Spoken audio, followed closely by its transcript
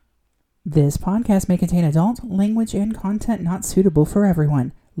This podcast may contain adult language and content not suitable for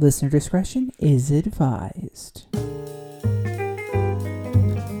everyone. Listener discretion is advised.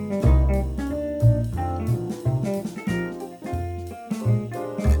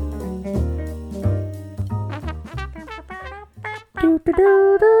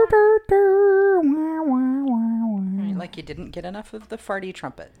 Like you didn't get enough of the farty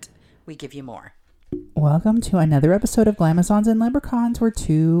trumpet. We give you more. Welcome to another episode of Glamazons and Leprechauns, where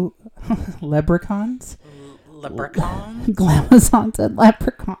two leprechauns? Leprechauns? Glamazons and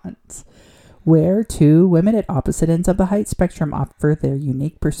Leprechauns, where two women at opposite ends of the height spectrum offer their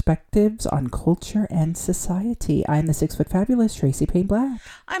unique perspectives on culture and society. I'm the 6 foot fabulous Tracy Payne Black.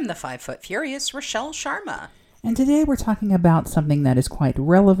 I'm the 5 foot furious Rochelle Sharma. And today we're talking about something that is quite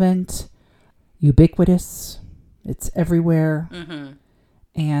relevant, ubiquitous, it's everywhere,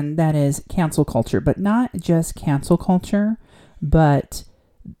 and that is cancel culture. But not just cancel culture, but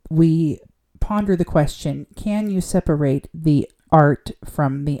we ponder the question, can you separate the art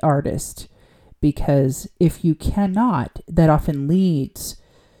from the artist? Because if you cannot, that often leads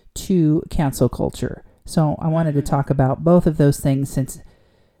to cancel culture. So I wanted to talk about both of those things since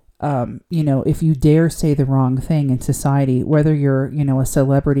if you dare say the wrong thing in society, whether you're, a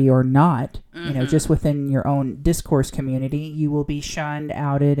celebrity or not, just within your own discourse community, you will be shunned,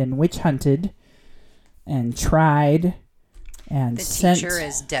 outed, and witch hunted and tried and the teacher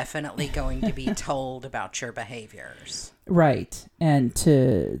is definitely going to be told about your behaviors. Right. And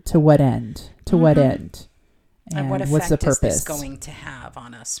to what end? To what end? And what effect what's the purpose? Is this going to have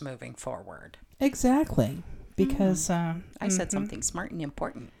on us moving forward? Exactly. Because I said something smart and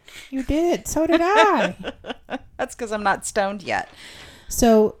important. You did. So did I. That's because I'm not stoned yet.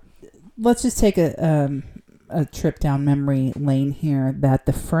 So let's just take a trip down memory lane here. That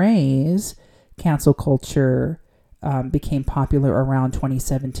the phrase cancel culture became popular around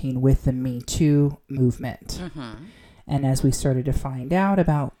 2017 with the Me Too movement. And as we started to find out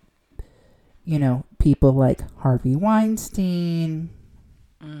about, people like Harvey Weinstein,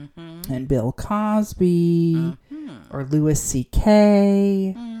 and Bill Cosby, or Louis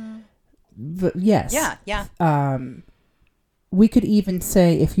C.K. Yes. Yeah. We could even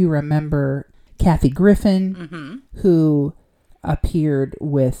say, if you remember, Kathy Griffin, who appeared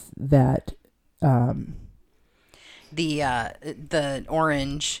with that... the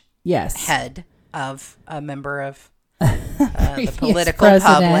orange head of a member of the political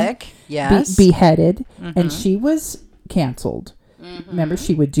public. Yes. Beheaded. And she was canceled. Remember,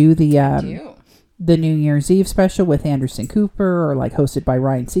 she would do the New Year's Eve special with Anderson Cooper, or like hosted by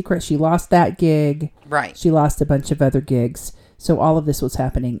Ryan Seacrest. She lost that gig. Right. She lost a bunch of other gigs. So all of this was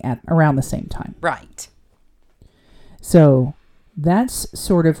happening at around the same time. Right. So that's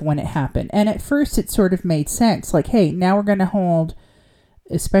sort of when it happened. And at first it sort of made sense. Like, hey, now we're going to hold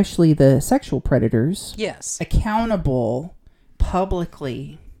especially the sexual predators accountable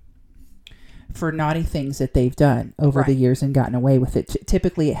publicly for naughty things that they've done over the years and gotten away with it.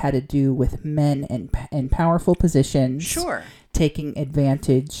 Typically, it had to do with men in powerful positions, taking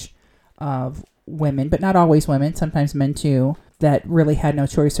advantage of women, but not always women, sometimes men too, that really had no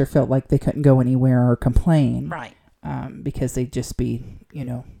choice or felt like they couldn't go anywhere or complain. Right. Because they'd just be,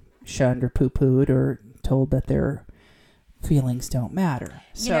 shunned or poo-pooed or told that their feelings don't matter.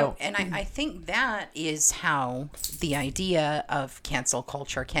 And I think that is how the idea of cancel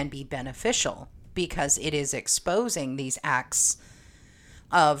culture can be beneficial, because it is exposing these acts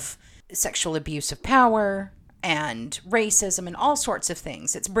of sexual abuse of power and racism and all sorts of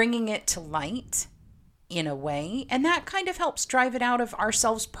things. It's bringing it to light in a way, and that kind of helps drive it out of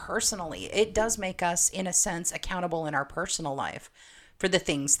ourselves personally. It does make us, in a sense, accountable in our personal life for the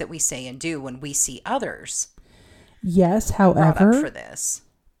things that we say and do when we see others. Yes, however, for this.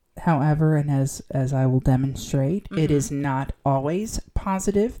 However, and as I will demonstrate, it is not always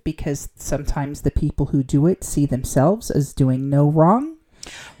positive, because sometimes the people who do it see themselves as doing no wrong.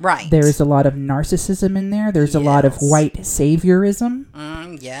 Right. There's a lot of narcissism in there. There's a lot of white saviorism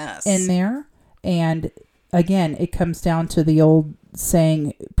in there. And again, it comes down to the old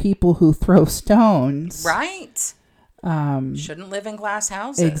saying, people who throw stones. Right. Shouldn't live in glass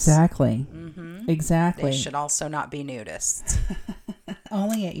houses. Exactly. Exactly. They should also not be nudists.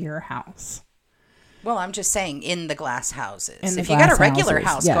 Only at your house. Well, I'm just saying, in the glass houses. If you got a regular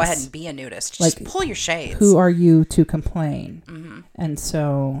house, go ahead and be a nudist. Just pull your shades. Who are you to complain? And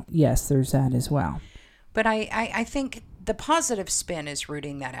so, yes, there's that as well. But I think the positive spin is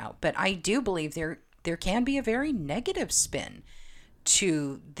rooting that out. But I do believe there can be a very negative spin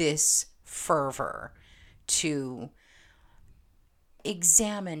to this fervor, to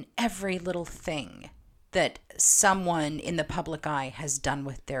examine every little thing that someone in the public eye has done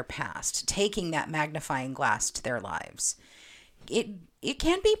with their past, taking that magnifying glass to their lives. It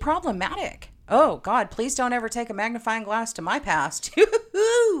can be problematic. Oh, God, please don't ever take a magnifying glass to my past.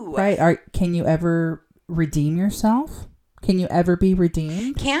 Right. Can you ever redeem yourself? Can you ever be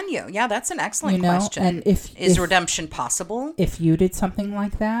redeemed? Can you? Yeah, that's an excellent question. And is redemption possible? If you did something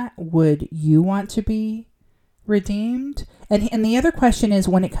like that, would you want to be redeemed? And the other question is,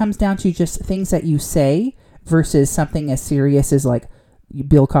 when it comes down to just things that you say versus something as serious as like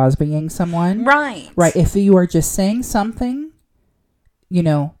Bill Cosbying someone. Right. Right. If you are just saying something,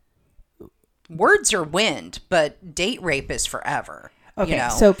 words are wind, but date rape is forever. Okay,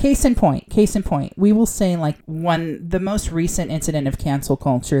 so case in point, we will say like the most recent incident of cancel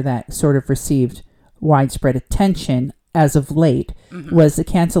culture that sort of received widespread attention as of late was the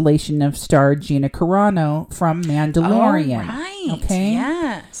cancellation of star Gina Carano from Mandalorian. Oh, right. Okay.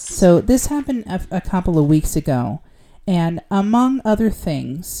 Yes. So this happened a couple of weeks ago, and among other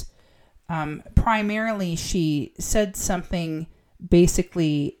things, primarily she said something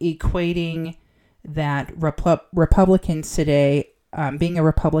basically equating that Republicans today. Being a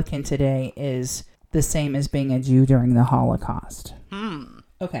Republican today is the same as being a Jew during the Holocaust.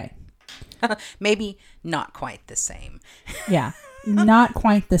 Okay. Maybe not quite the same. Yeah, not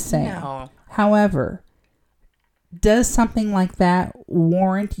quite the same. No. However, does something like that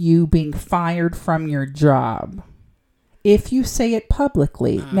warrant you being fired from your job if you say it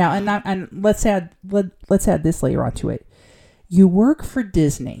publicly? Now, and let's add this layer onto it. You work for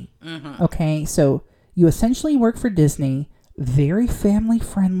Disney. Okay, so you essentially work for Disney. Very family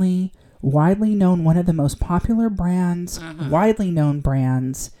friendly, widely known, one of the most popular brands, widely known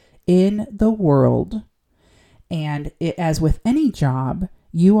brands in the world. And as with any job,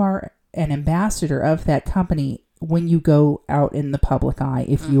 you are an ambassador of that company when you go out in the public eye.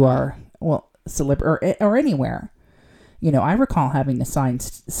 If you are, celebrity or anywhere, I recall having to sign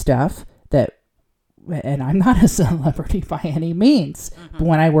stuff that, and I'm not a celebrity by any means, but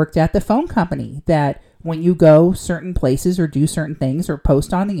when I worked at the phone company, that when you go certain places or do certain things or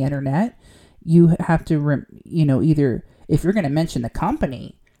post on the internet, you have to, either if you're going to mention the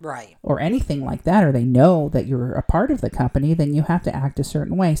company, right, or anything like that, or they know that you're a part of the company, then you have to act a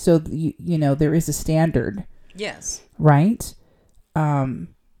certain way. So, there is a standard. Yes. Right?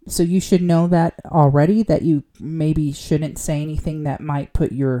 So you should know that already, that you maybe shouldn't say anything that might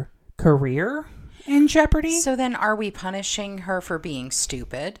put your career in jeopardy. So then are we punishing her for being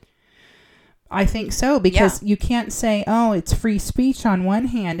stupid? I think so, because you can't say, oh, it's free speech on one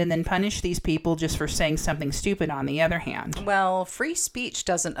hand and then punish these people just for saying something stupid on the other hand. Well, free speech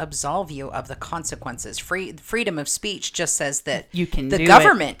doesn't absolve you of the consequences. Freedom of speech just says that the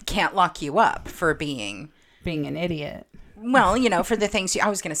government can't lock you up for being an idiot. Well, for the things I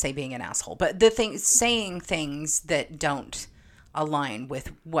was going to say being an asshole, but saying things that don't align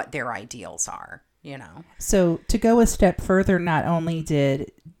with what their ideals are, So to go a step further, not only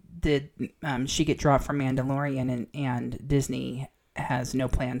did she get dropped from Mandalorian, and Disney has no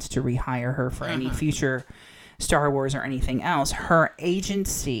plans to rehire her for any future Star Wars or anything else. Her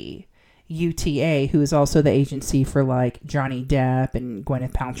agency, UTA, who is also the agency for like Johnny Depp and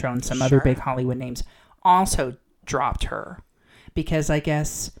Gwyneth Paltrow and some other big Hollywood names, also dropped her because I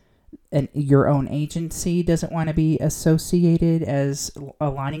guess your own agency doesn't want to be associated as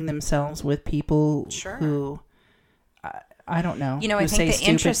aligning themselves with people who... I don't know. I think the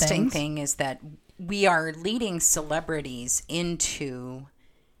interesting thing is that we are leading celebrities into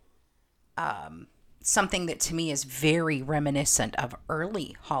something that to me is very reminiscent of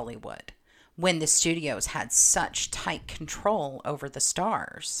early Hollywood, when the studios had such tight control over the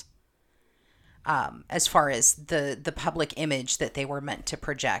stars, as far as the public image that they were meant to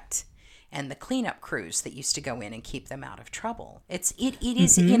project, and the cleanup crews that used to go in and keep them out of trouble. It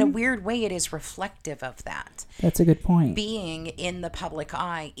is in a weird way, it is reflective of that. That's a good point. Being in the public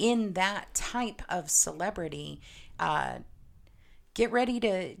eye, in that type of celebrity, get ready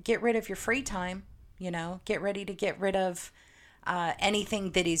to get rid of your free time, get ready to get rid of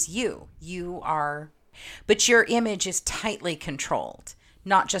anything that is you. But your image is tightly controlled,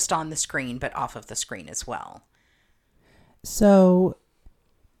 not just on the screen, but off of the screen as well. So...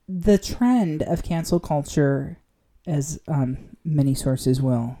 the trend of cancel culture, as many sources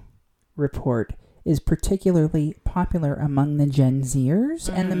will report, is particularly popular among the Gen Zers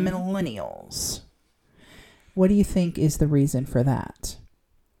and the millennials. What do you think is the reason for that?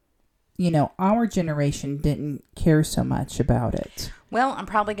 Our generation didn't care so much about it. Well, I'm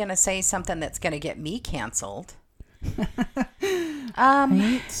probably going to say something that's going to get me canceled.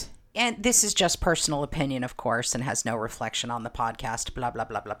 Right? And this is just personal opinion, of course, and has no reflection on the podcast, blah, blah,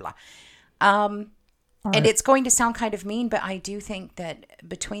 blah, blah, blah. And it's going to sound kind of mean, but I do think that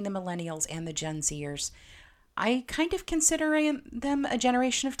between the millennials and the Gen Zers, I kind of consider them a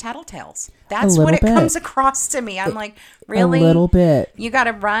generation of tattletales. That's what it comes across to me. I'm like, really? A little bit. You got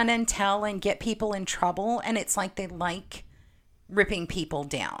to run and tell and get people in trouble. And it's like they like ripping people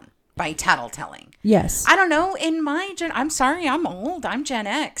down by tattletelling. Yes. I don't know. In my I'm sorry, I'm old. I'm Gen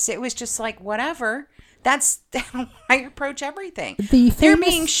X. It was just like, whatever. That's how I approach everything. They're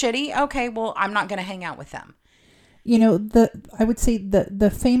being shitty. Okay, well, I'm not going to hang out with them. You know, I would say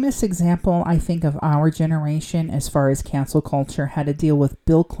the famous example, I think, of our generation as far as cancel culture had to deal with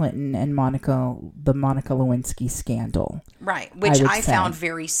Bill Clinton and the Monica Lewinsky scandal. Right, which I found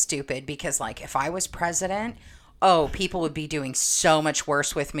very stupid because, like, if I was president, people would be doing so much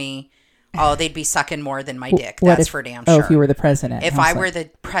worse with me. Oh, they'd be sucking more than my dick. That's for damn sure. Oh, if you were the president. If I were the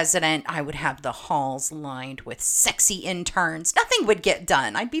president, I would have the halls lined with sexy interns. Nothing would get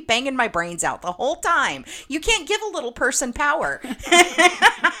done. I'd be banging my brains out the whole time. You can't give a little person power.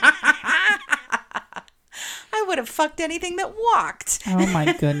 I would have fucked anything that walked. Oh,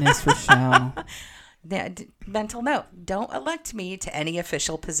 my goodness, Rochelle. Mental note, don't elect me to any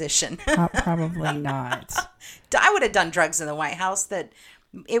official position. Probably not. I would have done drugs in the White House that...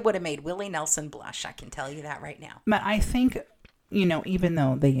 It would have made Willie Nelson blush. I can tell you that right now. But I think, you know, even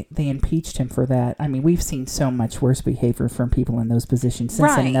though they impeached him for that, I mean, we've seen so much worse behavior from people in those positions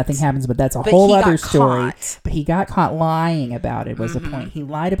since then and nothing happens. But that's a whole other story. But he got caught lying about it was the point. He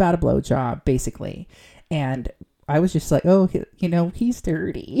lied about a blowjob, basically. And I was just like, oh, you know, he's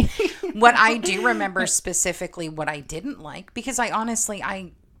dirty. What I do remember specifically what I didn't like, because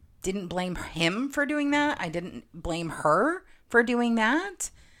I didn't blame him for doing that. I didn't blame her for doing that.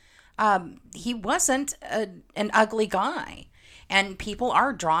 He wasn't an ugly guy. And people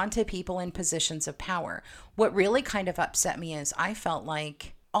are drawn to people in positions of power. What really kind of upset me is I felt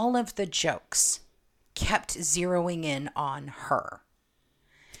like all of the jokes kept zeroing in on her.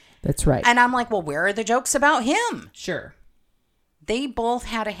 That's right. And I'm like, well, where are the jokes about him? Sure. They both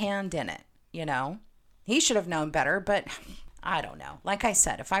had a hand in it, you know? He should have known better, but I don't know. Like I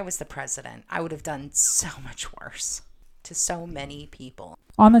said, if I was the president, I would have done so much worse to so many people.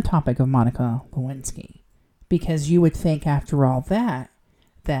 On the topic of Monica Lewinsky, because you would think after all that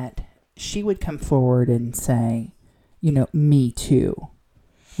she would come forward and say, you know, me too,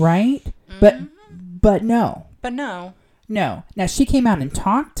 right? Mm-hmm. But no. But no. No. Now, she came out and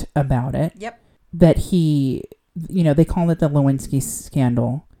talked about it. Yep. That he, you know, they call it the Lewinsky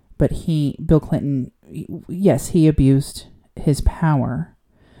scandal, but Bill Clinton, yes, he abused his power,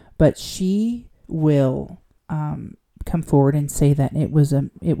 but she will come forward and say that it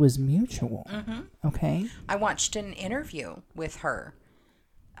was mutual. Mm-hmm. Okay. I watched an interview with her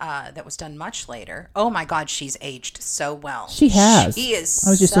that was done much later. Oh my God, she's aged so well. She has. She is. I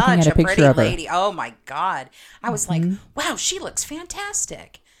was just looking at a picture of her. Lady. Oh my God, I was like, wow, she looks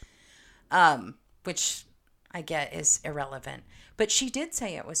fantastic. Which I get is irrelevant, but she did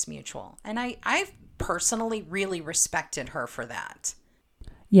say it was mutual, and I personally really respected her for that.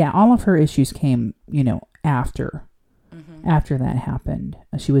 Yeah, all of her issues came, you know, after that happened.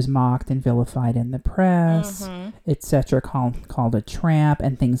 She was mocked and vilified in the press, etc., called a tramp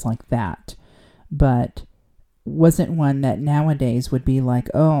and things like that. But wasn't one that nowadays would be like,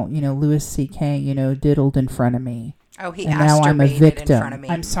 oh, you know, Louis C.K., you know, diddled in front of me. Oh, he and now I'm a victim. In front of me.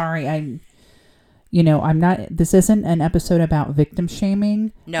 I'm sorry. I'm not. This isn't an episode about victim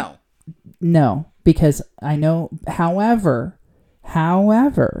shaming. No, because I know. However,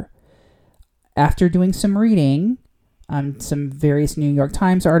 after doing some reading on some various New York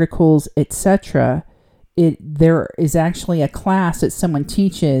Times articles, etc., there is actually a class that someone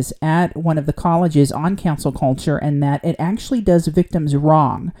teaches at one of the colleges on cancel culture, and that it actually does victims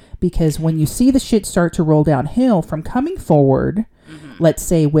wrong, because when you see the shit start to roll downhill from coming forward, let's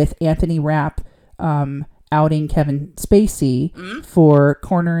say with Anthony Rapp outing Kevin Spacey for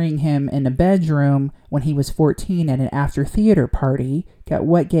cornering him in a bedroom when he was 14 at an after theater party.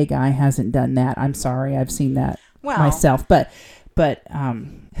 What gay guy hasn't done that? I'm sorry, I've seen that myself. But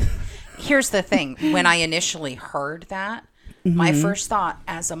here's the thing. When I initially heard that, my first thought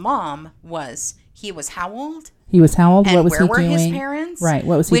as a mom was, he was how old? What was he doing? Where were his parents? Right,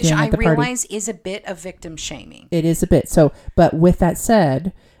 what was he doing at the party? Which I realize is a bit of victim shaming. It is a bit. So, but with that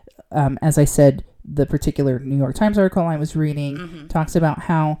said, as I said, the particular New York Times article I was reading talks about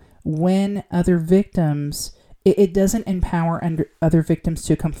how when other victims, it doesn't empower other victims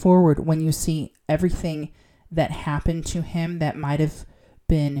to come forward when you see everything that happened to him that might have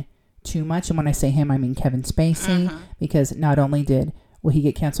been too much. And when I say him, I mean Kevin Spacey, because not only will he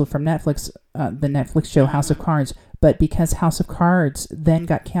get canceled from Netflix, the Netflix show House of Cards, but because House of Cards then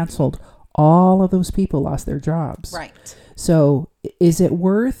got canceled, all of those people lost their jobs. Right. So is it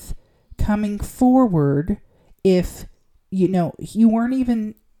worth coming forward if, you weren't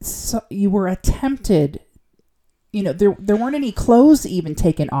even, you were attempted, there weren't any clothes even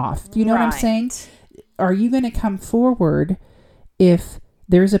taken off. Do you know what I'm saying? Are you going to come forward if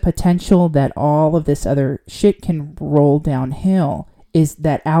there's a potential that all of this other shit can roll downhill? Is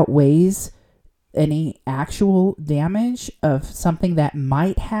that outweighs any actual damage of something that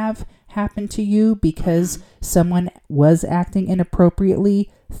might have happened to you because someone was acting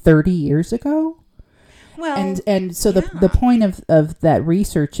inappropriately 30 years ago? Well, and so the point of that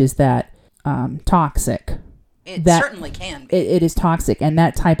research is that toxic. It certainly can be. It is toxic, and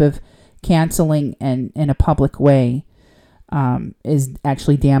that type of canceling and in a public way is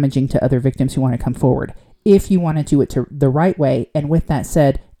actually damaging to other victims who want to come forward. If you want to do it the right way, and with that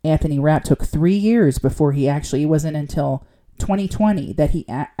said, Anthony Rapp took 3 years before it wasn't until 2020 that he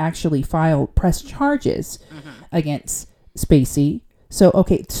actually pressed charges against Spacey. So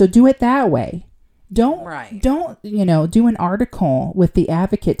do it that way. Don't do an article with the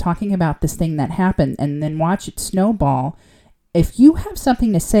Advocate talking about this thing that happened and then watch it snowball. If you have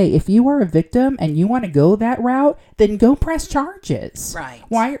something to say, if you are a victim and you want to go that route, then go press charges.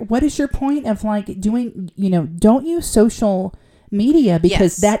 Right. What is your point of doing, don't use social media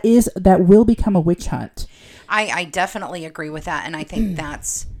because that will become a witch hunt. I definitely agree with that. And I think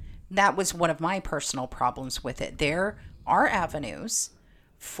that was one of my personal problems with it. There are avenues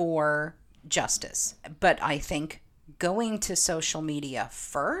for justice, but I think going to social media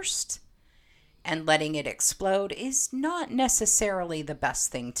first and letting it explode is not necessarily the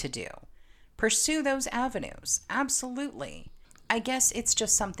best thing to do. Pursue those avenues. Absolutely. I guess it's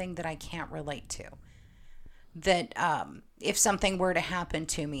just something that I can't relate to. That if something were to happen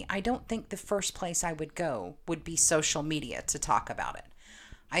to me, I don't think the first place I would go would be social media to talk about it.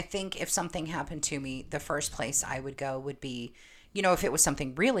 I think if something happened to me, the first place I would go would be, if it was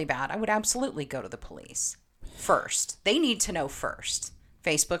something really bad, I would absolutely go to the police first. They need to know first.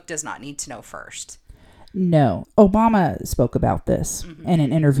 Facebook does not need to know first. No. Obama spoke about this in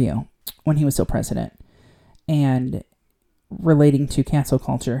an interview when he was still president. And relating to cancel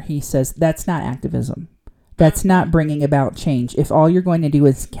culture, he says that's not activism. That's not bringing about change. If all you're going to do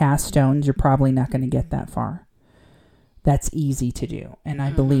is cast stones, you're probably not going to get that far. That's easy to do. And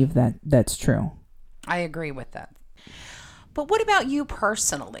I believe that that's true. I agree with that. But what about you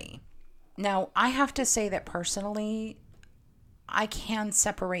personally? Now, I have to say that personally, I can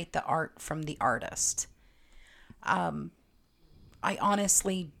separate the art from the artist. I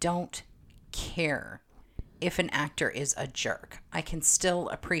honestly don't care if an actor is a jerk. I can still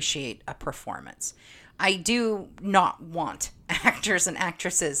appreciate a performance. I do not want actors and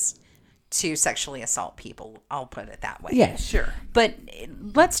actresses to sexually assault people. I'll put it that way. Yeah, sure. But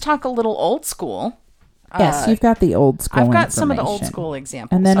let's talk a little old school. Yes, you've got the old school. I've got some of the old school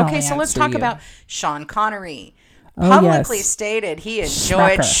examples. And then so let's talk about Sean Connery. Publicly stated he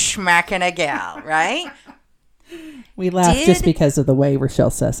enjoyed smacking a gal, right? We laugh just because of the way Rochelle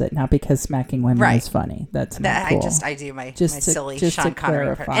says it, not because smacking women is funny. That's not cool. I do my silly Sean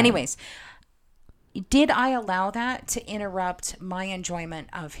Connery. Anyways, did I allow that to interrupt my enjoyment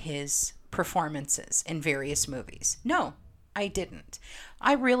of his performances in various movies? No, I didn't.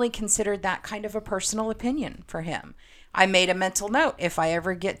 I really considered that kind of a personal opinion for him. I made a mental note. If I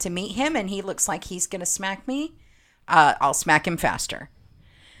ever get to meet him and he looks like he's going to smack me, I'll smack him faster.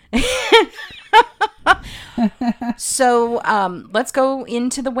 So let's go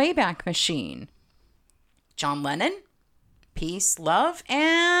into the Wayback Machine. John Lennon, peace, love,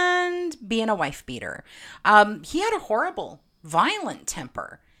 and being a wife beater. He had a horrible, violent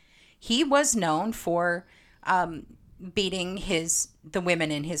temper. He was known for beating the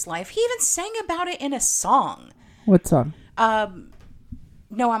women in his life. He even sang about it in a song. What song?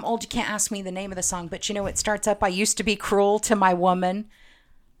 No, I'm old. You can't ask me the name of the song, but it starts up, I used to be cruel to my woman.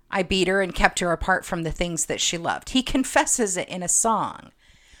 I beat her and kept her apart from the things that she loved. He confesses it in a song.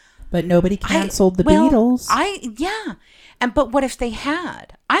 But nobody canceled the Beatles. But what if they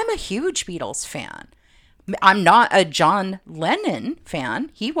had? I'm a huge Beatles fan. I'm not a John Lennon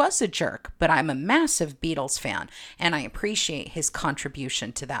fan. He was a jerk, but I'm a massive Beatles fan, and I appreciate his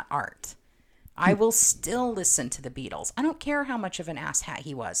contribution to that art. I will still listen to the Beatles. I don't care how much of an asshat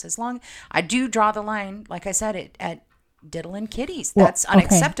he was, as long I do draw the line, like I said, at diddling kitties. That's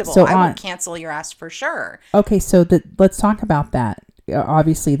unacceptable. So I will cancel your ass for sure. Okay, so let's talk about that.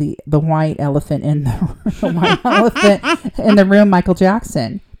 Obviously, the white elephant in the room, Michael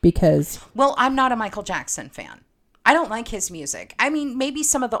Jackson, because I'm not a Michael Jackson fan. I don't like his music. I mean, maybe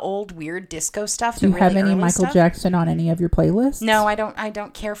some of the old weird disco stuff. Do you have any Michael stuff. Jackson on any of your playlists? No, I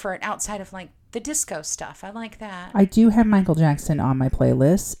don't care for it outside of like the disco stuff. I like that. I do have Michael Jackson on my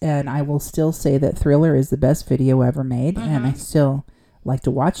playlist, and I will still say that Thriller is the best video ever made, and I still like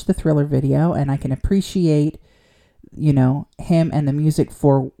to watch the Thriller video, and I can appreciate, you know, him and the music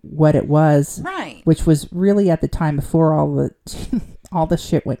for what it was, right? Which was really at the time before all the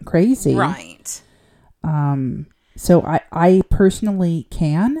shit went crazy, right? So I personally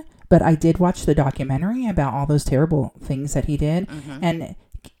can, but I did watch the documentary about all those terrible things that he did. And,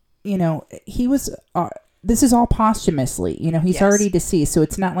 you know, he was, this is all posthumously, you know, he's already deceased. So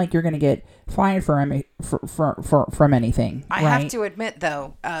it's not like you're going to get fired for him from anything. I have to admit,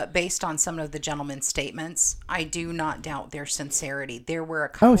 though, based on some of the gentlemen's statements, I do not doubt their sincerity. There were a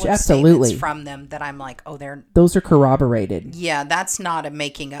couple of statements from them that I'm like, those are corroborated. Yeah, that's not a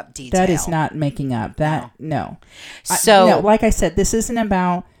making up detail. That is not making up. No. So, like I said, this isn't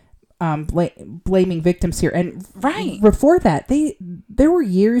about blaming victims here. And before that, there were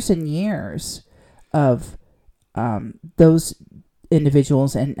years and years of those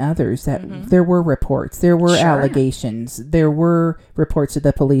individuals and others that there were reports, there were allegations, there were reports to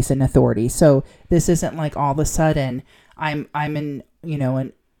the police and authorities. So this isn't like all of a sudden I'm in, you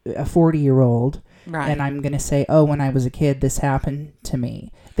know, a 40-year-old and I'm going to say, oh, when I was a kid, this happened to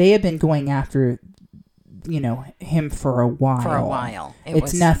me. They have been going after, you know, him for a while.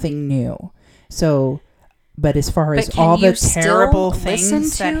 It's nothing new. So, but as far as all the terrible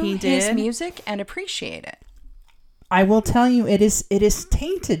things that he did, his music and appreciate it. I will tell you, it is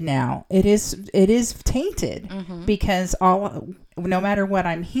tainted now. It is tainted because no matter what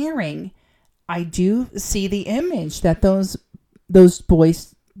I'm hearing, I do see the image that those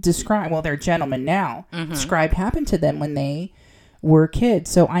boys describe. Well, they're gentlemen now. Described happened to them when they were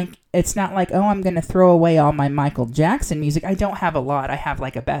kids. So it's not like, oh, I'm going to throw away all my Michael Jackson music. I don't have a lot. I have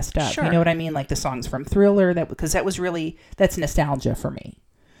like a best of. You know what I mean? Like the songs from Thriller, because that's nostalgia for me.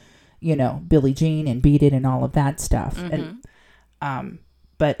 You know, Billie Jean and Beat It and all of that stuff. And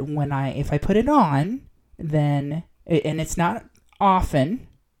but if I put it on, then and it's not often,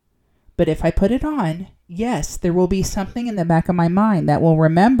 but if I put it on, yes, there will be something in the back of my mind that will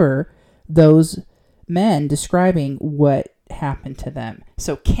remember those men describing what happened to them.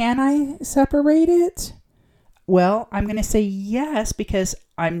 So can I separate it? Well, I'm going to say yes, because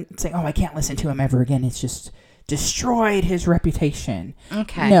I'm saying, oh, I can't listen to him ever again. It's just destroyed his reputation.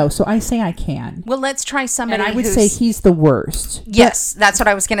 Okay. No, so I say I can. Well, let's try somebody. And I would say he's the worst. Yes, that's what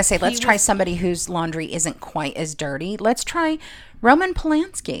I was going to say. Let's try somebody whose laundry isn't quite as dirty. Let's try Roman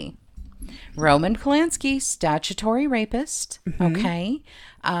Polanski. Roman Polanski, statutory rapist. Okay.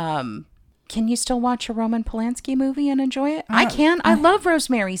 Can you still watch a Roman Polanski movie and enjoy it? I can. I love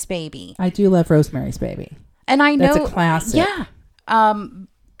Rosemary's Baby. I do love Rosemary's Baby. And I know that's a classic. Yeah.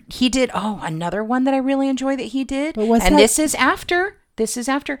 He did, another one that I really enjoy that he did. This is after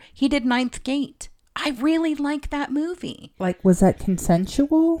he did Ninth Gate. I really like that movie. Like, was that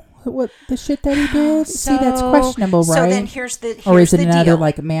consensual? What the shit that he did? See, that's questionable, right? So then here's the is it another deal.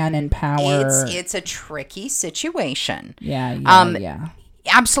 Like man in power? It's a tricky situation. Yeah.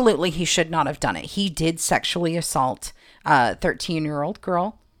 Absolutely, he should not have done it. He did sexually assault a 13-year-old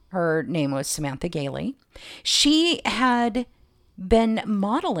girl. Her name was Samantha Gailey. She had been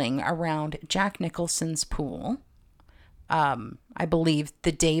modeling around Jack Nicholson's pool. I believe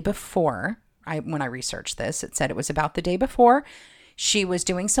the day before. When I researched this, it said it was about the day before. She was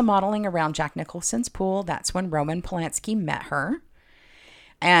doing some modeling around Jack Nicholson's pool. That's when Roman Polanski met her.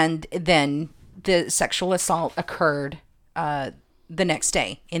 And then the sexual assault occurred the next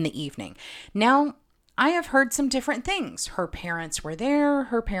day in the evening. Now, I have heard some different things. Her parents were there.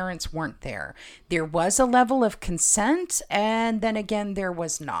 Her parents weren't there. There was a level of consent, and then again, there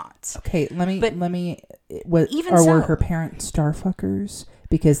was not. Okay, were her parents starfuckers?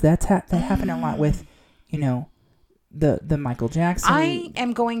 Because that happened a lot with, you know, the Michael Jackson. I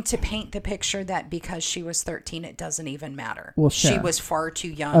am going to paint the picture that because she was 13, it doesn't even matter. Well, sure. She was far too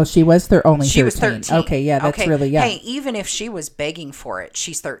young. Oh, she was only 13. She was 13. Okay, yeah, that's really young. Hey, even if she was begging for it,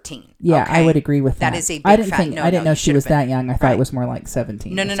 she's 13. Yeah, okay? I would agree with that. That is a big fact. I didn't know she was that young. I thought it was more like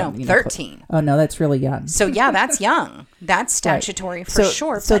 17. No, 13. Oh, no, that's really young. So, yeah, that's young. That's statutory for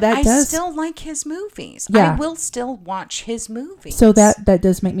sure. So but I still like his movies. Yeah. I will still watch his movies. So that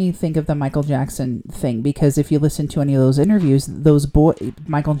does make me think of the Michael Jackson thing, because if you listen to any of those interviews,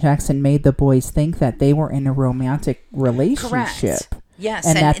 Michael Jackson made the boys think that they were in a romantic relationship. Correct. Yes,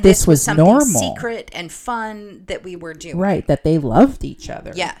 and that this was something normal, secret and fun that we were doing. right? That they loved each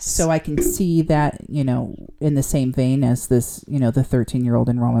other. Yes. So I can see that, in the same vein as this, the 13-year-old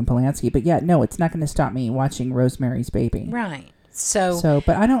in Roman Polanski. But yeah, no, it's not going to stop me watching Rosemary's Baby. Right. So,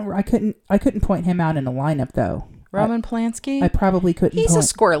 but I couldn't point him out in a lineup though. Roman Polanski. I probably couldn't. He's a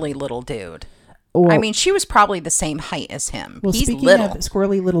squirrely little dude. Well, I mean, she was probably the same height as him. Well, He's speaking little. of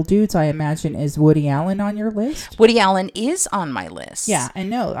squirrely little dudes, I imagine, is Woody Allen on your list? Woody Allen is on my list. Yeah, I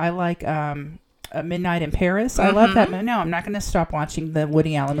know. I like Midnight in Paris. I love that movie. No, I'm not going to stop watching the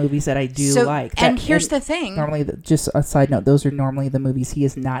Woody Allen movies that I do like. And here's the thing. Normally, just a side note, those are normally the movies he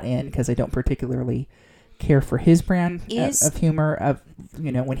is not in because I don't particularly care for his brand of humor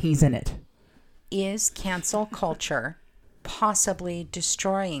when he's in it. Is cancel culture possibly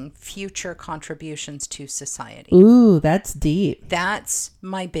destroying future contributions to society? Ooh, that's deep. That's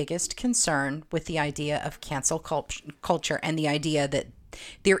my biggest concern with the idea of cancel culture and the idea that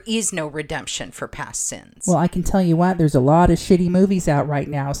there is no redemption for past sins. Well, I can tell you what, there's a lot of shitty movies out right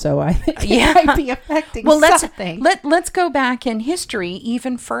now, so I think it might be affecting something. Let's go back in history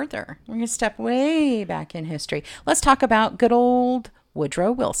even further. We're going to step way back in history. Let's talk about good old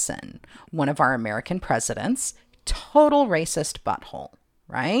Woodrow Wilson, one of our American presidents. Total racist butthole,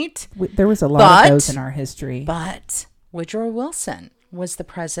 right? There was a lot of those in our history. But Woodrow Wilson was the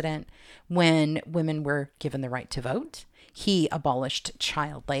president when women were given the right to vote. He abolished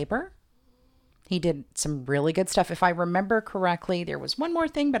child labor. He did some really good stuff. If I remember correctly, there was one more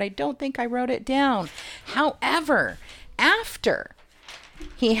thing, but I don't think I wrote it down. However, after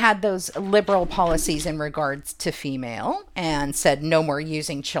he had those liberal policies in regards to female and said no more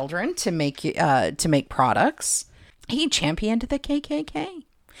using children to make products, he championed the KKK.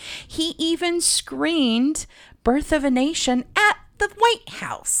 He even screened Birth of a Nation at the White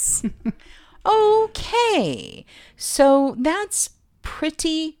House. Okay, so that's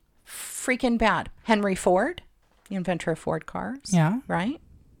pretty freaking bad. Henry Ford, the inventor of Ford cars. Yeah. Right?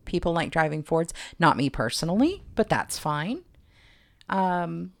 People like driving Fords. Not me personally, but that's fine.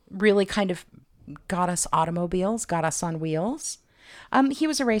 Really kind of got us automobiles, got us on wheels. He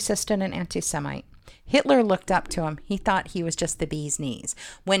was a racist and an anti-Semite. Hitler looked up to him. He thought he was just the bee's knees.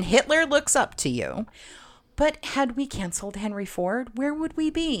 When Hitler looks up to you, but had we canceled Henry Ford, where would we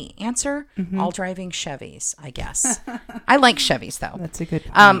be? Answer, all driving Chevys, I guess. I like Chevys, though. That's a good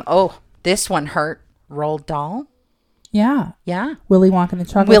point. This one hurt. Roald Dahl. Yeah. Yeah. Willy Wonka and the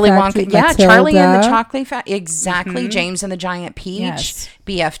Chocolate Factory. Wonka. Yeah, Matilda. Charlie and the Chocolate Factory. Exactly. James and the Giant Peach. Yes.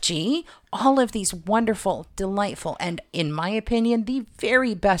 BFG. All of these wonderful, delightful, and in my opinion, the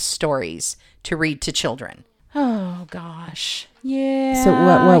very best stories to read to children. Oh, gosh. Yeah. So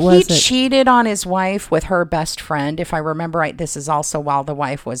what was it? He cheated on his wife with her best friend. If I remember right, this is also while the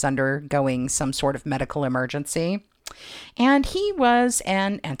wife was undergoing some sort of medical emergency. And he was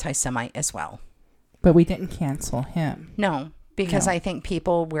an anti-Semite as well. But we didn't cancel him. No, because I think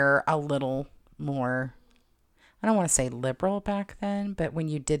people were a little more, I don't want to say liberal back then, but when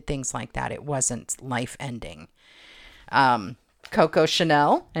you did things like that, it wasn't life-ending. Coco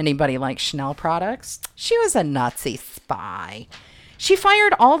Chanel, anybody like Chanel products? She was a Nazi spy. She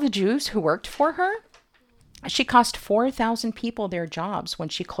fired all the Jews who worked for her. She cost 4,000 people their jobs when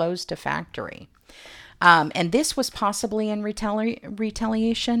she closed a factory. And this was possibly in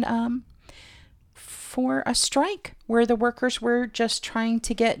retaliation for a strike where the workers were just trying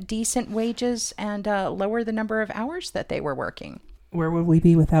to get decent wages and lower the number of hours that they were working. Where would we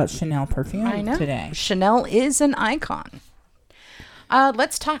be without Chanel perfume today? Chanel is an icon.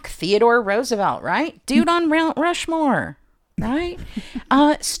 Let's talk Theodore Roosevelt, right? Dude on Mount Rushmore, right?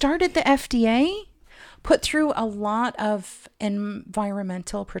 Started the FDA, put through a lot of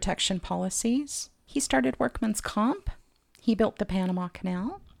environmental protection policies. He started workman's comp. He built the Panama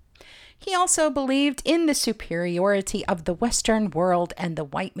Canal. He also believed in the superiority of the Western world and the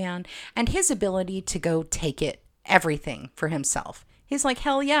white man and his ability to go take everything for himself. He's like,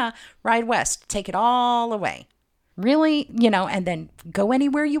 hell yeah, ride west, take it all away. Really, and then go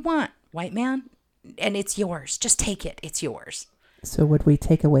anywhere you want, white man, and it's yours. Just take it. It's yours. So would we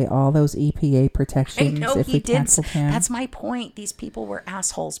take away all those EPA protections if we canceled him? That's my point. These people were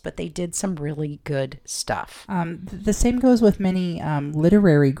assholes, but they did some really good stuff. The same goes with many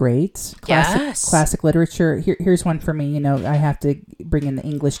literary greats. Classic literature. Here's one for me. I have to bring in the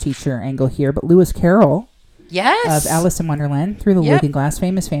English teacher angle here, but Lewis Carroll. Yes. Of Alice in Wonderland, Through the Looking Glass,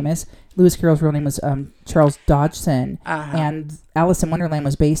 famous. Lewis Carroll's real name was Charles Dodgson, and Alice in Wonderland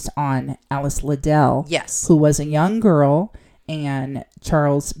was based on Alice Liddell, who was a young girl, and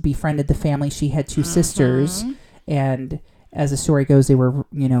Charles befriended the family. She had two sisters, and as the story goes, they were,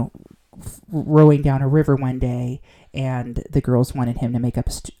 rowing down a river one day, and the girls wanted him to make up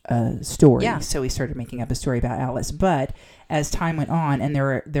a story. Yeah. So he started making up a story about Alice. But as time went on, and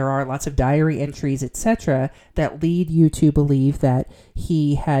there are lots of diary entries, etc., that lead you to believe that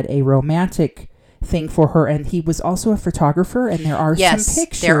he had a romantic thing for her, and he was also a photographer, and there are some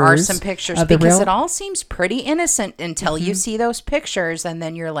pictures. There are some pictures, because it all seems pretty innocent until you see those pictures, and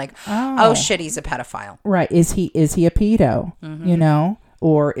then you're like, oh shit, he's a pedophile. Right. Is he a pedo? You know?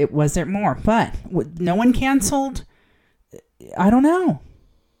 Or was there more? But no one canceled. I don't know.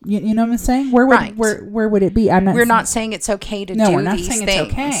 You know what I'm saying? Where would it be? We're not saying it's okay to do these things. No, we're not saying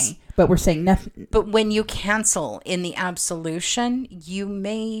it's okay. But we're saying nothing. But when you cancel in the absolution, you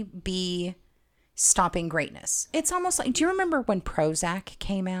may be stopping greatness. It's almost like, do you remember when Prozac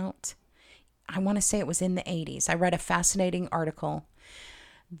came out? I want to say it was in the 80s. I read a fascinating article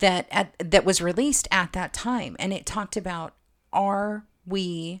that was released at that time, and it talked about, are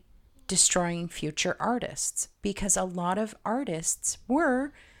we destroying future artists? Because a lot of artists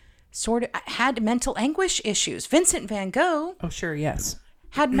were had mental anguish issues. Vincent van Gogh. Oh, sure, yes.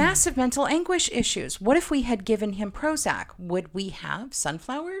 Had massive mental anguish issues. What if we had given him Prozac? Would we have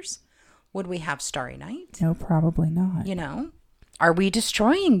Sunflowers? Would we have Starry Night? No, probably not. You know, are we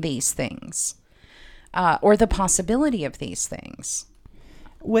destroying these things? Or the possibility of these things?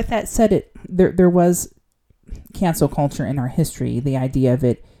 With that said, there was cancel culture in our history. The idea of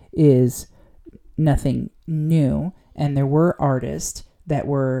it is nothing new. And there were artists that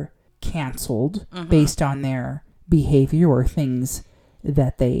were canceled based on their behavior or things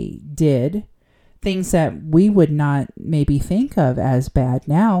that they did. Things that we would not maybe think of as bad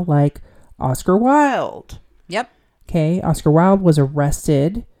now, like Oscar Wilde. Yep. Okay, Oscar Wilde was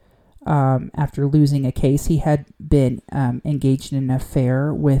arrested after losing a case. He had been engaged in an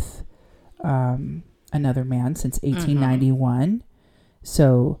affair with another man since 1891.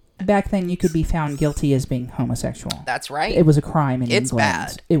 So back then, you could be found guilty as being homosexual. That's right. It was a crime in England. It's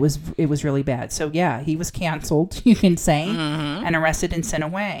bad. It was really bad. So yeah, he was canceled, you can say, and arrested and sent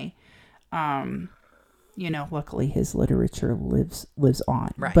away. You know, luckily his literature lives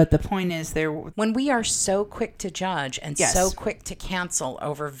on. Right. But the point is, when we are so quick to judge and so quick to cancel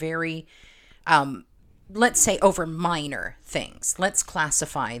over very, let's say over minor things, let's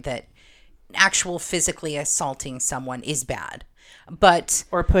classify that actual physically assaulting someone is bad. But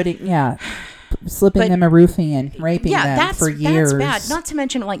or slipping them a roofie and raping them for years. That's bad. Not to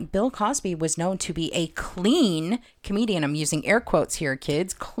mention, like, Bill Cosby was known to be a clean comedian. I'm using air quotes here,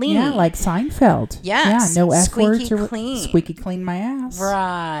 kids. Clean. Yeah, like Seinfeld. Yes. Yeah, no F words. Squeaky clean. Squeaky clean my ass.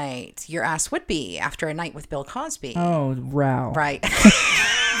 Right. Your ass would be after a night with Bill Cosby. Oh, wow. Right.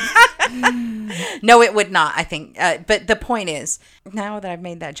 No, it would not, I think. But the point is, now that I've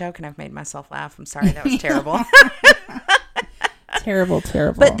made that joke and I've made myself laugh, I'm sorry, that was terrible. Terrible.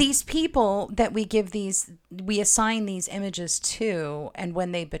 But these people that we assign these images to, and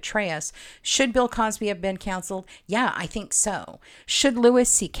when they betray us, should Bill Cosby have been canceled? Yeah, I think so. Should Louis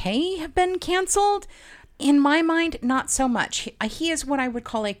C.K. have been canceled? In my mind, not so much. He is what I would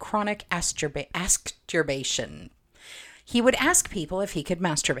call a chronic masturbation. He would ask people if he could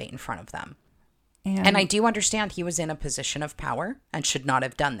masturbate in front of them. And I do understand he was in a position of power and should not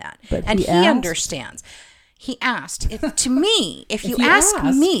have done that. And he understands. He asked, if you ask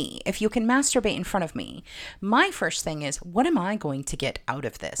me if you can masturbate in front of me, my first thing is, what am I going to get out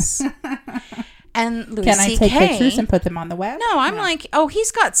of this? And Louis Can I take pictures and put them on the web? No, I'm like, oh, he's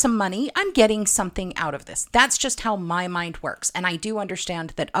got some money. I'm getting something out of this. That's just how my mind works. And I do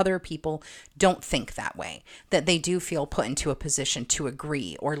understand that other people don't think that way, that they do feel put into a position to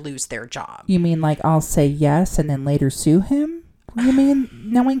agree or lose their job. You mean like I'll say yes and then later sue him? You mean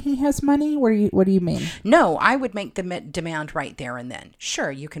knowing he has money? What do you mean? No, I would make the demand right there and then. Sure,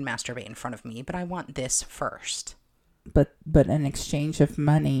 you can masturbate in front of me, but I want this first. But an exchange of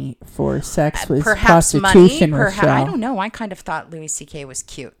money for sex was perhaps prostitution, money, Rochelle. I don't know. I kind of thought Louis C.K. was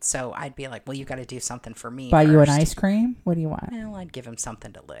cute, so I'd be like, well, you got to do something for me Buy first. you an ice cream? What do you want? Well, I'd give him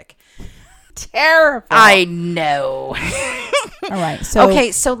something to lick. Terrible. I know. All right.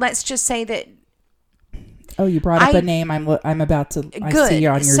 So let's just say that. Oh, you brought up a name. I'm about to. I see you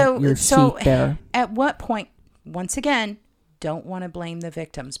on your sheet there. At what point? Once again, don't want to blame the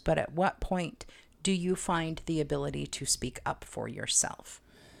victims, but at what point do you find the ability to speak up for yourself?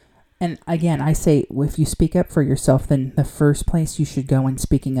 And again, I say, if you speak up for yourself, then the first place you should go in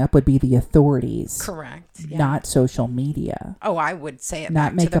speaking up would be the authorities. Correct. Yeah. Not social media. Oh, I would say it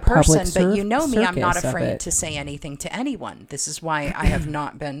not back to the person, but you know me, I'm not circus afraid to say anything to anyone. This is why I have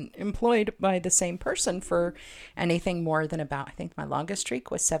not been employed by the same person for anything more than about, I think my longest streak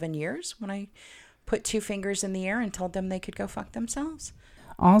was 7 years when I put 2 fingers in the air and told them they could go fuck themselves.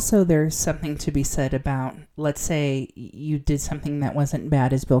 Also, there's something to be said about, let's say you did something that wasn't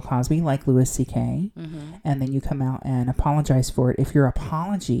bad as Bill Cosby, like Louis C.K., and then you come out and apologize for it. If your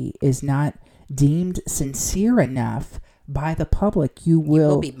apology is not deemed sincere enough by the public, you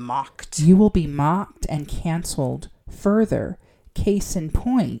will be mocked. You will be mocked and canceled further. Case in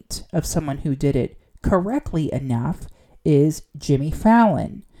point of someone who did it correctly enough is Jimmy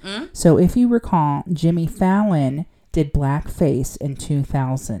Fallon. So if you recall, Jimmy Fallon did blackface in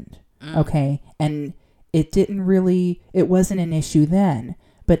 2000. Okay. And it wasn't an issue then.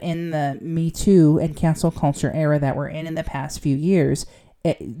 But in the Me Too and cancel culture era that we're in the past few years,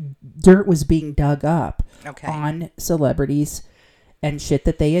 dirt was being dug up on celebrities and shit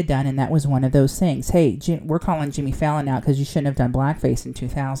that they had done. And that was one of those things. Hey, we're calling Jimmy Fallon out because you shouldn't have done blackface in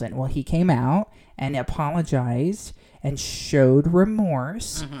 2000. Well, he came out and apologized and showed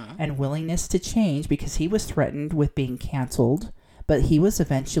remorse and willingness to change because he was threatened with being canceled, but he was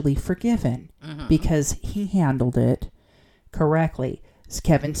eventually forgiven because he handled it correctly.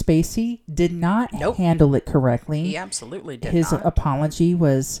 Kevin Spacey did not handle it correctly. He absolutely did His not. apology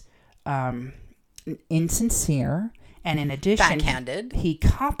was insincere, and in addition, backhanded. He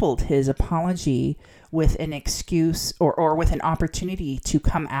coupled his apology with an excuse or with an opportunity to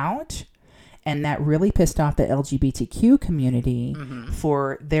come out. And that really pissed off the LGBTQ community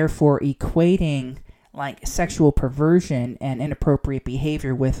for therefore equating like sexual perversion and inappropriate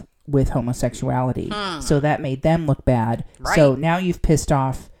behavior with homosexuality. So that made them look bad. Right. So now you've pissed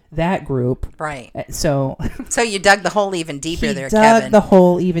off that group. Right. So you dug the hole even deeper he there, dug Kevin. the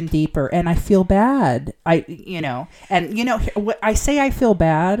hole even deeper. And I feel bad. I say I feel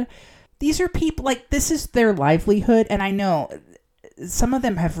bad. These are people, like, this is their livelihood. And I know some of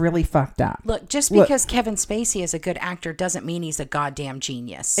them have really fucked up. Look, just because Kevin Spacey is a good actor doesn't mean he's a goddamn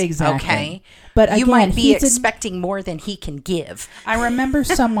genius. Exactly. Okay? But you again, might be expecting more than he can give. I remember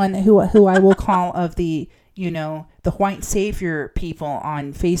someone who I will call of the white savior people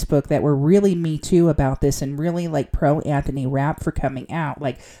on Facebook that were really Me Too about this and really like pro Anthony Rapp for coming out.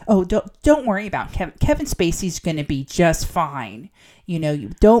 Like, oh, don't worry about Kevin Spacey's going to be just fine. You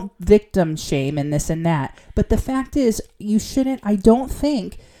don't victim shame and this and that. But the fact is, you shouldn't. I don't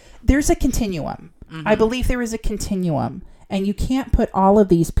think there's a continuum. I believe there is a continuum, and you can't put all of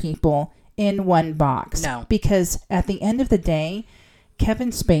these people in one box. No, because at the end of the day,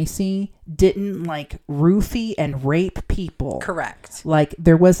 Kevin Spacey didn't like roofie and rape people. Correct. Like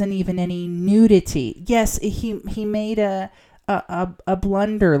there wasn't even any nudity. Yes, he made a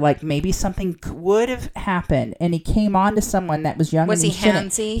blunder. Like maybe something would have happened, and he came on to someone that was young. Was and he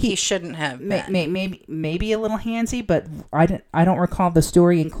handsy? He shouldn't have been. Maybe a little handsy, but I don't recall the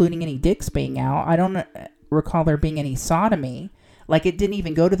story including any dicks being out. I don't recall there being any sodomy. Like it didn't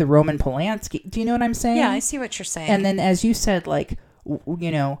even go to the Roman Polanski. Do you know what I'm saying? Yeah, I see what you're saying. And then, as you said, like,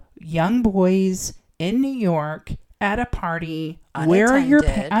 young boys in New York at a party, where are your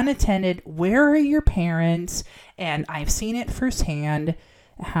unattended? Where are your parents? And I've seen it firsthand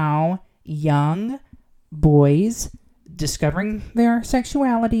how young boys discovering their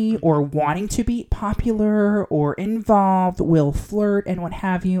sexuality or wanting to be popular or involved will flirt and what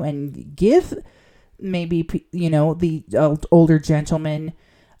have you, and give maybe the older gentleman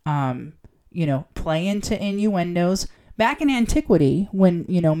play into innuendos. Back in antiquity, when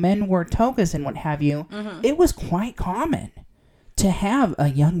men wore togas and what have you, it was quite common to have a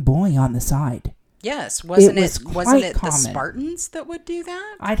young boy on the side. Yes, wasn't it common. the Spartans that would do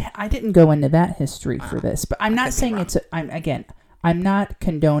that? I didn't go into that history for this, but I'm not saying I'm not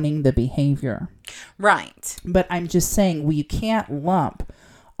condoning the behavior. Right. But I'm just saying you can't lump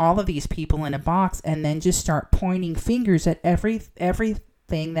all of these people in a box and then just start pointing fingers at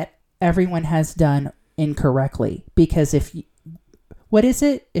everything that everyone has done incorrectly. Because if you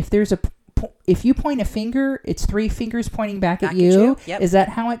point a finger, it's three fingers pointing back at you. Yep. Is that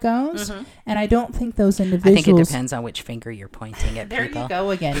how it goes? Mm-hmm. And I don't think those individuals. I think it depends on which finger you're pointing at. There people. You go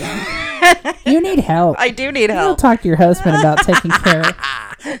again. You need help. I do need help. You'll talk to your husband about taking care of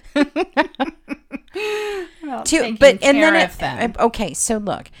them. Okay, so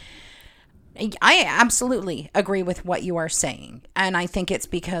look, I absolutely agree with what you are saying, and I think it's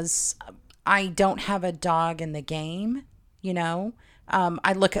because I don't have a dog in the game.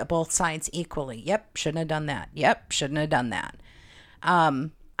 I look at both sides equally. Yep, shouldn't have done that. Yep, shouldn't have done that.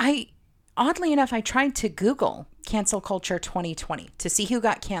 Oddly enough, I tried to Google cancel culture 2020 to see who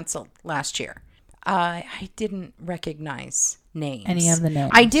got canceled last year. I didn't recognize names. Any of the names?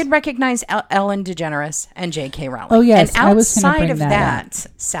 I did recognize Ellen DeGeneres and J.K. Rowling. Oh, yes. And outside of that,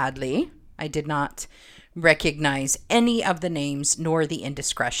 sadly, I did not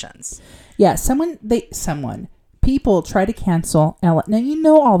people people try to cancel Ellen. Now, you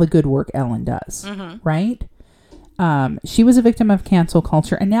know all the good work Ellen does, right? She was a victim of cancel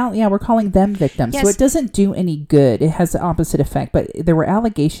culture, and now, we're calling them victims. Yes. So it doesn't do any good. It has the opposite effect. But there were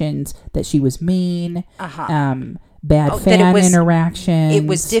allegations that she was mean, bad fan interactions. It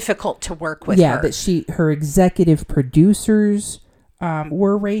was difficult to work with her. Yeah, that her executive producers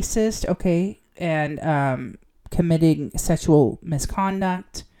were racist, and committing sexual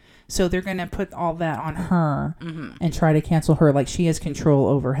misconduct. So they're going to put all that on her and try to cancel her like she has control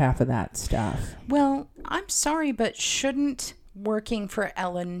over half of that stuff. Well, I'm sorry, but shouldn't working for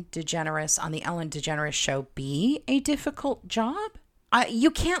Ellen DeGeneres on the Ellen DeGeneres Show be a difficult job?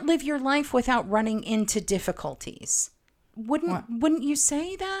 You can't live your life without running into difficulties. Wouldn't you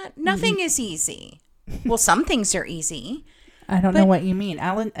say that? Nothing is easy. Well, some things are easy. I don't know what you mean.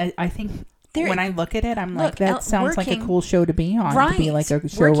 Ellen, I think... when I look at it, I'm like, that sounds like a cool show to be on, to be like a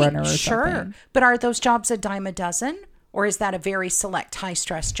showrunner or something. Sure, but are those jobs a dime a dozen? Or is that a very select,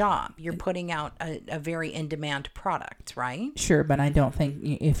 high-stress job? You're putting out a very in-demand product, right? Sure, but I don't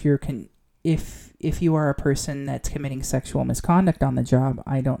think if you are a person that's committing sexual misconduct on the job,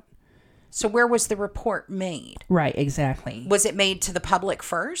 I don't... So where was the report made? Right, exactly. Was it made to the public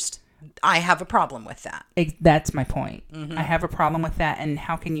first? I have a problem with that. That's my point. I have a problem with that. And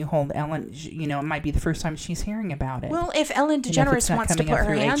how can you hold Ellen? It might be the first time she's hearing about it. Well, if Ellen DeGeneres wants to put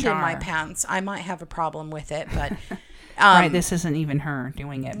her hand in my pants, I might have a problem with it. But right, this isn't even her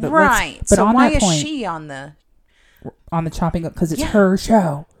doing it. But right. But so why is she on the chopping? Because it's her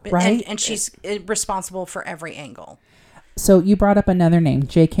show, right? And she's responsible for every angle. So you brought up another name,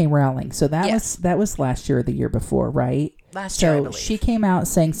 J.K. Rowling. So that was last year or the year before, right? Last year, I believe. She came out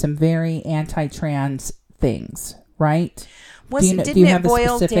saying some very anti-trans things, right? Didn't it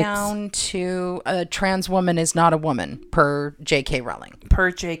boil down to a trans woman is not a woman, per J.K. Rowling?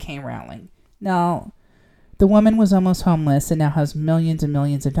 Per J.K. Rowling. Now, the woman was almost homeless and now has millions and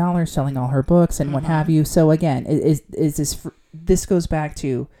millions of dollars selling all her books and what have you. So again, this goes back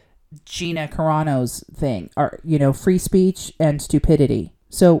to Gina Carano's thing, or free speech and stupidity.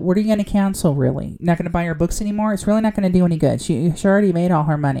 So what are you going to cancel, really? Not going to buy her books anymore? It's really not going to do any good. She already made all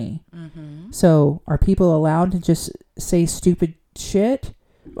her money. So are people allowed to just say stupid shit?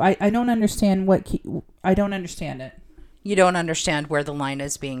 I don't understand I don't understand it. You don't understand where the line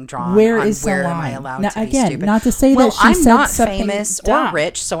is being drawn. Where am I allowed to be stupid? Not to say that she said something famous or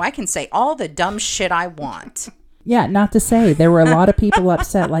rich, so I can say all the dumb shit I want. Yeah, not to say there were a lot of people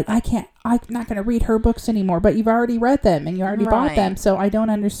upset, like, I'm not going to read her books anymore, but you've already read them and you already bought them, so I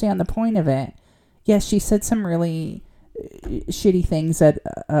don't understand the point of it. Yes, she said some really shitty things that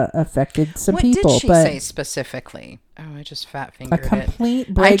affected some people. What did she say specifically? Oh, I just fat fingered it. A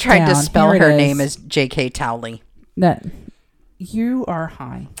complete breakdown. I tried to spell her name as J.K. Towley. You are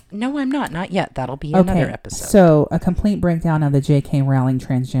high. No, I'm not. Not yet. That'll be another episode. So, a complete breakdown of the J.K. Rowling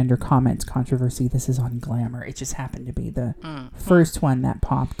transgender comments controversy. This is on Glamour. It just happened to be the first one that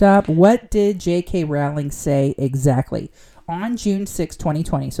popped up. What did J.K. Rowling say exactly? On June 6,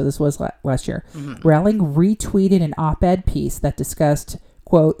 2020, so this was last year, Rowling retweeted an op-ed piece that discussed,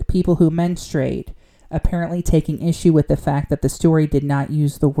 quote, people who menstruate, apparently taking issue with the fact that the story did not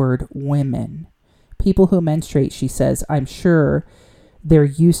use the word women. People who menstruate, she says, I'm sure there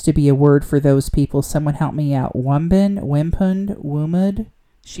used to be a word for those people. Someone help me out. Wumbin, Wimpund, Wumud.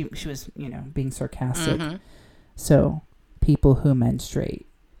 She was, being sarcastic. So, people who menstruate.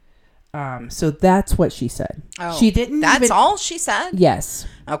 So that's what she said. Oh, she didn't. That's all she said? Yes.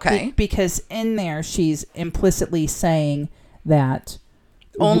 Okay. Because in there, she's implicitly saying that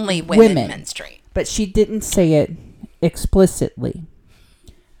only women menstruate. But she didn't say it explicitly.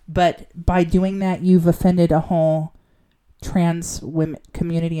 But by doing that, you've offended a whole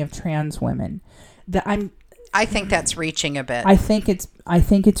community of trans women. I think that's reaching a bit. I think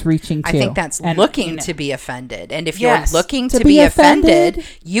it's reaching too. I think that's looking to be offended. And if you're looking to be offended,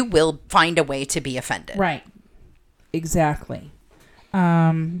 you will find a way to be offended. Right. Exactly.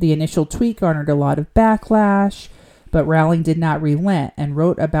 The initial tweet garnered a lot of backlash, but Rowling did not relent and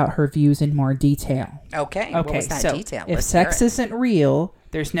wrote about her views in more detail. Okay. What was that detail? If sex isn't real,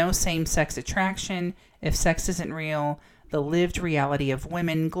 there's no same-sex attraction. If sex isn't real, the lived reality of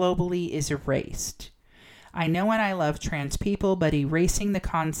women globally is erased. I know and I love trans people, but erasing the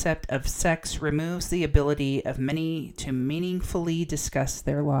concept of sex removes the ability of many to meaningfully discuss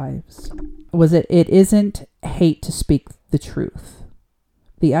their lives. It isn't hate to speak the truth.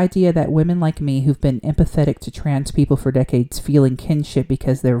 The idea that women like me who've been empathetic to trans people for decades feeling kinship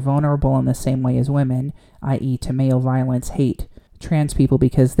because they're vulnerable in the same way as women, i.e. to male violence, hate trans people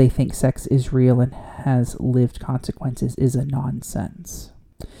because they think sex is real and has lived consequences is a nonsense.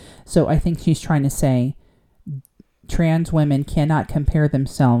 So I think she's trying to say trans women cannot compare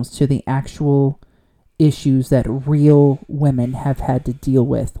themselves to the actual issues that real women have had to deal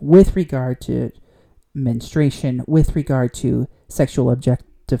with regard to menstruation, with regard to sexual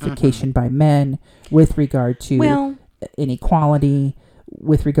objectification by men, with regard to inequality,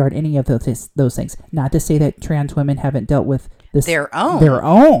 with regard to any of those things. Not to say that trans women haven't dealt with this, their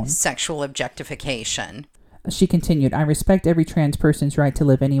own sexual objectification. She continued, I respect every trans person's right to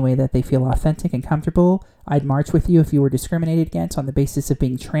live any way that they feel authentic and comfortable. I'd march with you if you were discriminated against on the basis of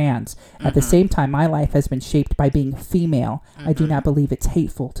being trans. At the same time, my life has been shaped by being female. I do not believe it's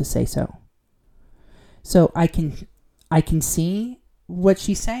hateful to say so. So I can see what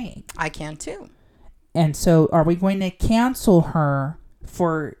she's saying. I can too. And so are we going to cancel her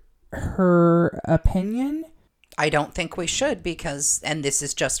for her opinion? I don't think we should because, and this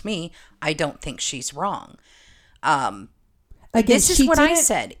is just me, I don't think she's wrong. Again, this is what I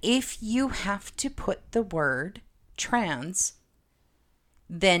said. If you have to put the word trans,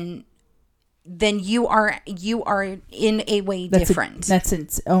 then you are in a way different. That's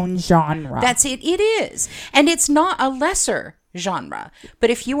its own genre. That's it. It is. And it's not a lesser genre.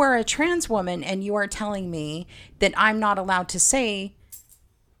 But if you are a trans woman and you are telling me that I'm not allowed to say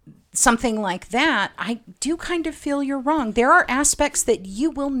something like that, I do kind of feel you're wrong. There are aspects that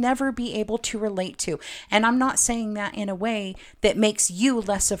you will never be able to relate to. And I'm not saying that in a way that makes you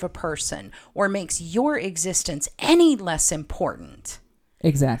less of a person or makes your existence any less important.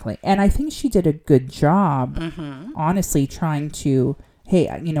 Exactly. And I think she did a good job, honestly, trying to, hey,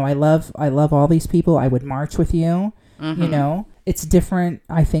 I love all these people. I would march with you. It's different,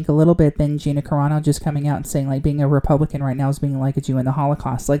 I think, a little bit than Gina Carano just coming out and saying, like, being a Republican right now is being like a Jew in the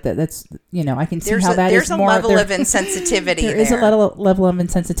Holocaust. Like, that's, I can see how that is more. There's a level of insensitivity there. There is a level of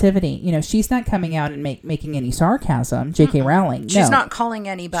insensitivity. She's not coming out and making any sarcasm, J.K. Rowling. She's not calling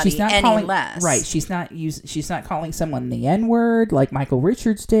anybody less. Right. She's not calling someone the N-word like Michael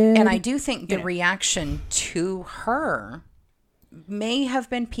Richards did. And I do think the reaction to her may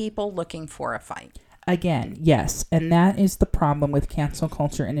have been people looking for a fight. Again, yes. And that is the problem with cancel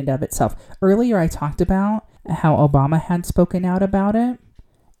culture in and of itself. Earlier, I talked about how Obama had spoken out about it.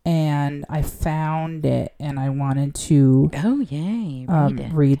 And I found it and I wanted to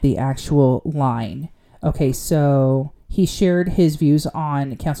read the actual line. Okay, so he shared his views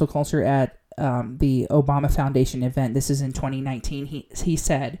on cancel culture at the Obama Foundation event. This is in 2019. He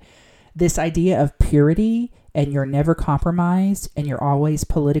said, this idea of purity and you're never compromised and you're always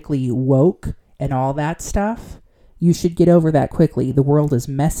politically woke and all that stuff, you should get over that quickly. The world is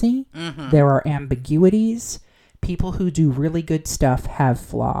messy. There are ambiguities. People who do really good stuff have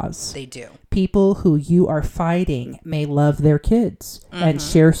flaws. They do. People who you are fighting may love their kids and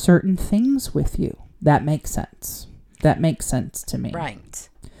share certain things with you. That makes sense. That makes sense to me. Right.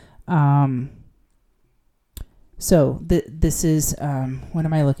 So this is, what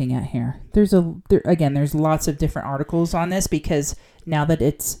am I looking at here? There's lots of different articles on this because now that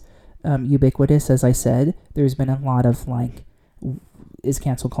it's ubiquitous, as I said, there's been a lot of like, is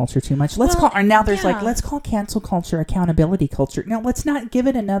cancel culture too much? Let's call cancel culture accountability culture. No, let's not give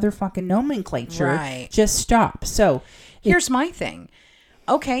it another fucking nomenclature. Right. Just stop. So here's my thing.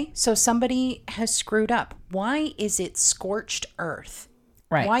 Okay, so somebody has screwed up. Why is it scorched earth?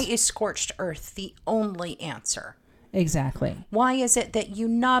 Right. Why is scorched earth the only answer? Exactly. Why is it that you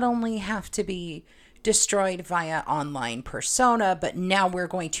not only have to be destroyed via online persona, but now we're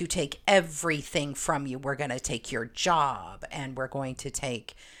going to take everything from you. We're going to take your job and we're going to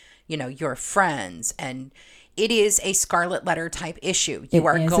take, your friends. And it is a scarlet letter type issue. You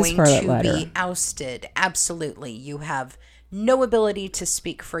are going to be ousted. Absolutely. You have no ability to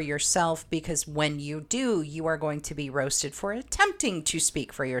speak for yourself because when you do, you are going to be roasted for attempting to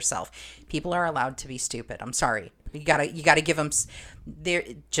speak for yourself. People are allowed to be stupid. I'm sorry. You gotta give them.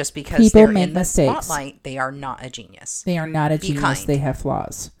 Just because they're in the spotlight, they are not a genius. They are not a genius. They have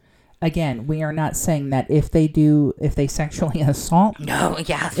flaws. Again, we are not saying that if they sexually assault. No,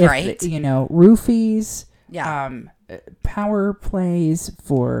 yeah, right. Roofies. Yeah. Power plays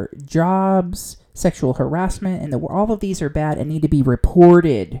for jobs, sexual harassment, and all of these are bad and need to be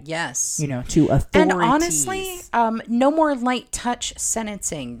reported. Yes. To authorities. And honestly, no more light touch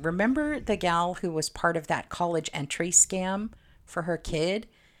sentencing. Remember the gal who was part of that college entry scam for her kid?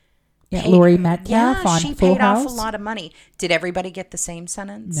 Yeah, Lori Metcalf on she Full paid House. off a lot of money. Did everybody get the same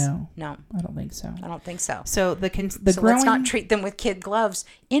sentence? No, I don't think so. So let's not treat them with kid gloves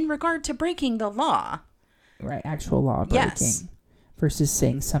in regard to breaking the law. Right, actual law breaking versus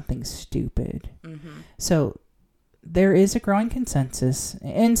saying something stupid. So there is a growing consensus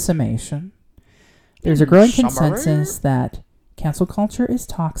in summation. There's a growing consensus that cancel culture is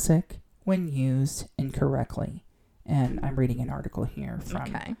toxic when used incorrectly. And I'm reading an article here from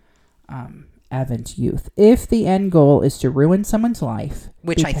Okay. Advent Youth. If the end goal is to ruin someone's life,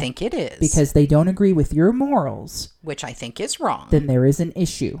 Which I think it is. because they don't agree with your morals, which I think is wrong. then there is an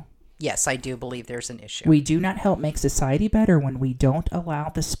issue. Yes, I do believe there's an issue. We do not help make society better when we don't allow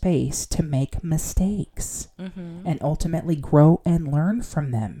the space to make mistakes and ultimately grow and learn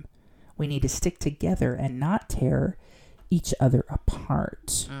from them. We need to stick together and not tear each other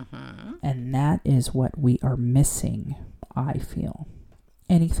apart. And that is what we are missing, I feel.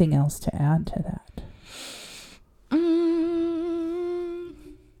 Anything else to add to that?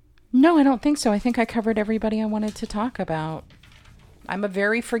 No, I don't think so. I think I covered everybody I wanted to talk about. I'm a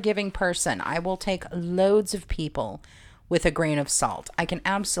very forgiving person. I will take loads of people with a grain of salt. I can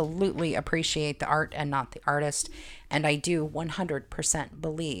absolutely appreciate the art and not the artist. And I do 100%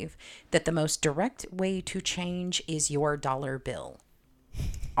 believe that the most direct way to change is your dollar bill.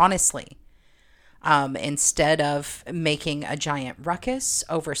 Honestly. Instead of making a giant ruckus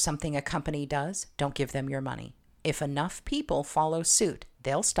over something a company does, don't give them your money. If enough people follow suit,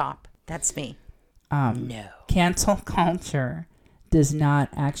 they'll stop. That's me. No. Cancel culture does not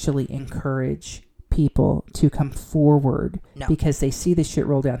actually encourage people to come forward because they see the shit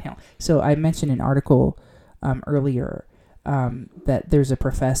roll downhill. So I mentioned an article earlier that there's a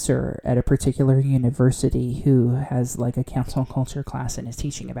professor at a particular university who has like a cancel culture class and is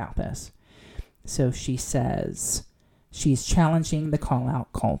teaching about this. So she says she's challenging the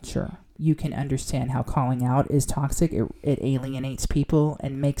call-out culture. You can understand how calling out is toxic. It alienates people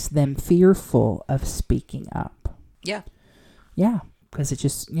and makes them fearful of speaking up. Yeah. Yeah, because it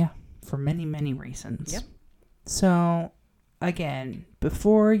just, for many, many reasons. Yep. So, again,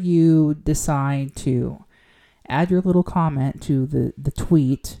 before you decide to add your little comment to the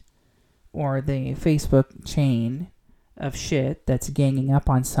tweet or the Facebook chain of shit that's ganging up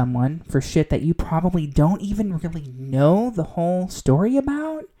on someone for shit that you probably don't even really know the whole story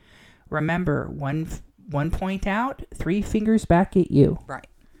about, remember, one point out, 3 fingers back at you. Right.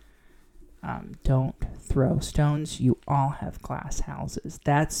 Don't throw stones. You all have glass houses.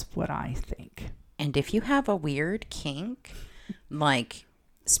 That's what I think. And if you have a weird kink, like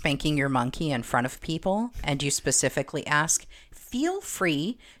spanking your monkey in front of people, and you specifically ask, feel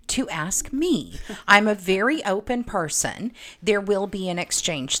free to ask me. I'm a very open person. There will be an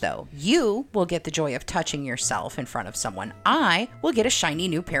exchange, though. You will get the joy of touching yourself in front of someone. I will get a shiny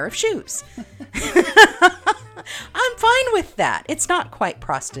new pair of shoes. I'm fine with that. It's not quite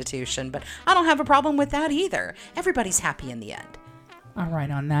prostitution, but I don't have a problem with that either. Everybody's happy in the end. All right,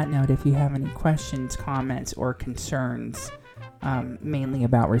 on that note, if you have any questions, comments, or concerns, mainly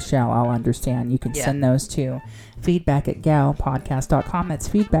about Rochelle, I'll understand. You can send those to feedback@galpodcast.com. That's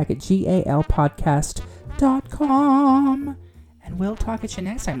feedback@galpodcast.com. And we'll talk at you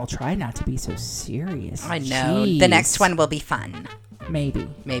next time. We'll try not to be so serious. I know. Jeez. The next one will be fun. Maybe.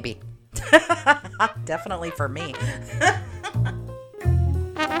 Definitely for me.